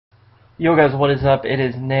Yo guys, what is up? It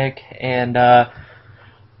is Nick, and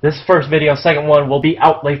this first video, second one, will be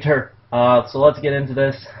out later. So let's get into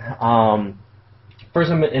this.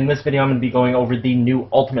 First, in this video, I'm going to be going over the new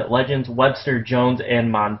Ultimate Legends, Webster, Jones,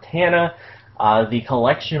 and Montana. The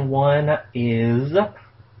collection one is...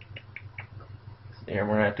 Here,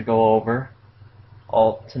 we're going to have to go over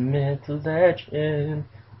Ultimate Legend.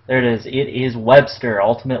 There it is. It is Webster,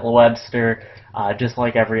 Ultimate Webster, just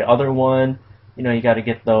like every other one. You know, you got to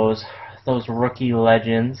get those rookie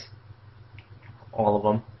legends, all of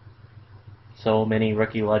them. So many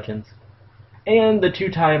rookie legends, and the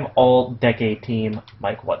two-time All-Decade team,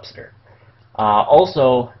 Mike Webster.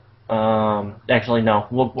 Also, actually no,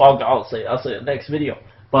 I'll say it next video.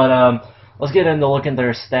 But let's get into looking at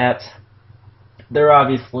their stats. They're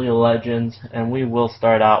obviously legends, and we will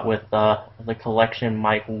start out with the collection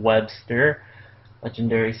Mike Webster,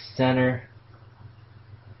 legendary center.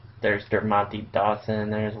 There's Dermonte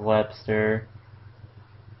Dawson, there's Webster.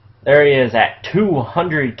 There he is at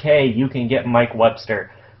 200K. You can get Mike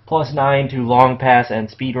Webster. +9 to long pass and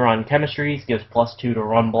speed run chemistries, gives +2 to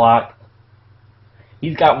run block.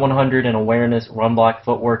 He's got 100 in awareness, run block,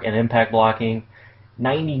 footwork, and impact blocking.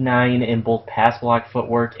 99 in both pass block,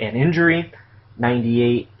 footwork, and injury.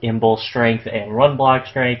 98 in both strength and run block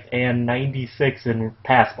strength, and 96 in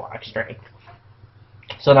pass block strength.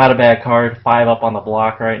 So not a bad card. 5 up on the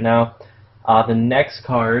block right now. The next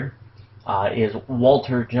card is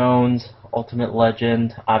Walter Jones, Ultimate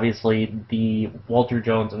Legend. Obviously, the Walter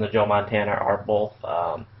Jones and the Joe Montana are both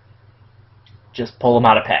just pull them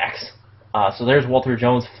out of packs. So there's Walter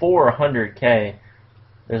Jones, 400K.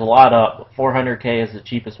 There's a lot up. 400K is the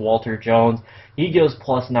cheapest Walter Jones. He gives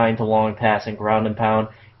 +9 to long pass and ground and pound.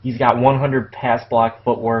 He's got 100 pass block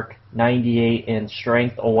footwork, 98 in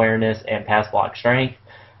strength, awareness, and pass block strength,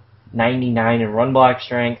 99 in run block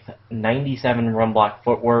strength, 97 in run block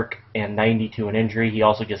footwork, and 92 in injury. He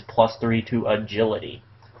also gets +3 to agility.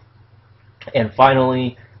 And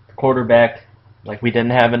finally, the quarterback, like we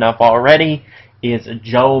didn't have enough already, is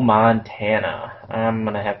Joe Montana. I'm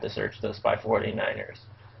going to have to search this by 49ers.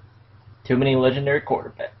 Too many legendary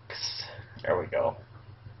quarterbacks. There we go.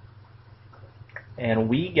 And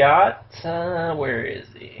we got, where is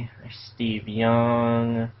he? There's Steve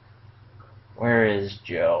Young. Where is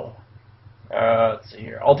Joe? Let's see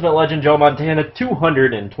here. Ultimate Legend Joe Montana,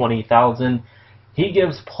 220,000. He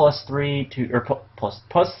gives +3 to, or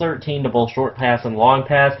 +13 to both short pass and long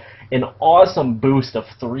pass. An awesome boost of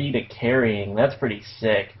 3 to carrying. That's pretty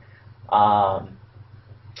sick. Yeah,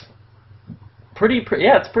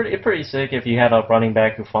 it's pretty sick if you had a running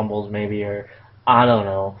back who fumbles maybe, or I don't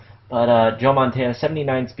know. But Joe Montana,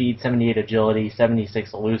 79 speed, 78 agility,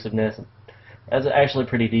 76 elusiveness. That's actually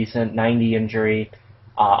pretty decent. 90 injury,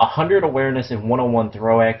 100 awareness and 101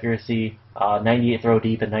 throw accuracy, 98 throw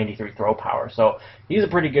deep, and 93 throw power. So he's a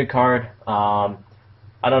pretty good card. I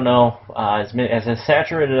don't know, as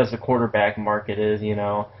saturated as the quarterback market is, you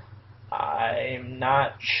know, I'm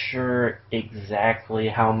not sure exactly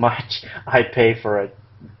how much I'd pay for a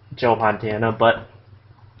Joe Montana, but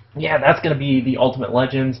yeah, that's going to be the Ultimate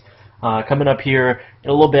Legends. Coming up here in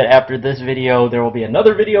a little bit after this video, there will be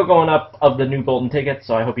another video going up of the new golden tickets,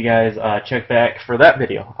 so I hope you guys check back for that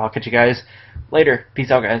video. I'll catch you guys later. Peace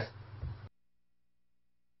out, guys.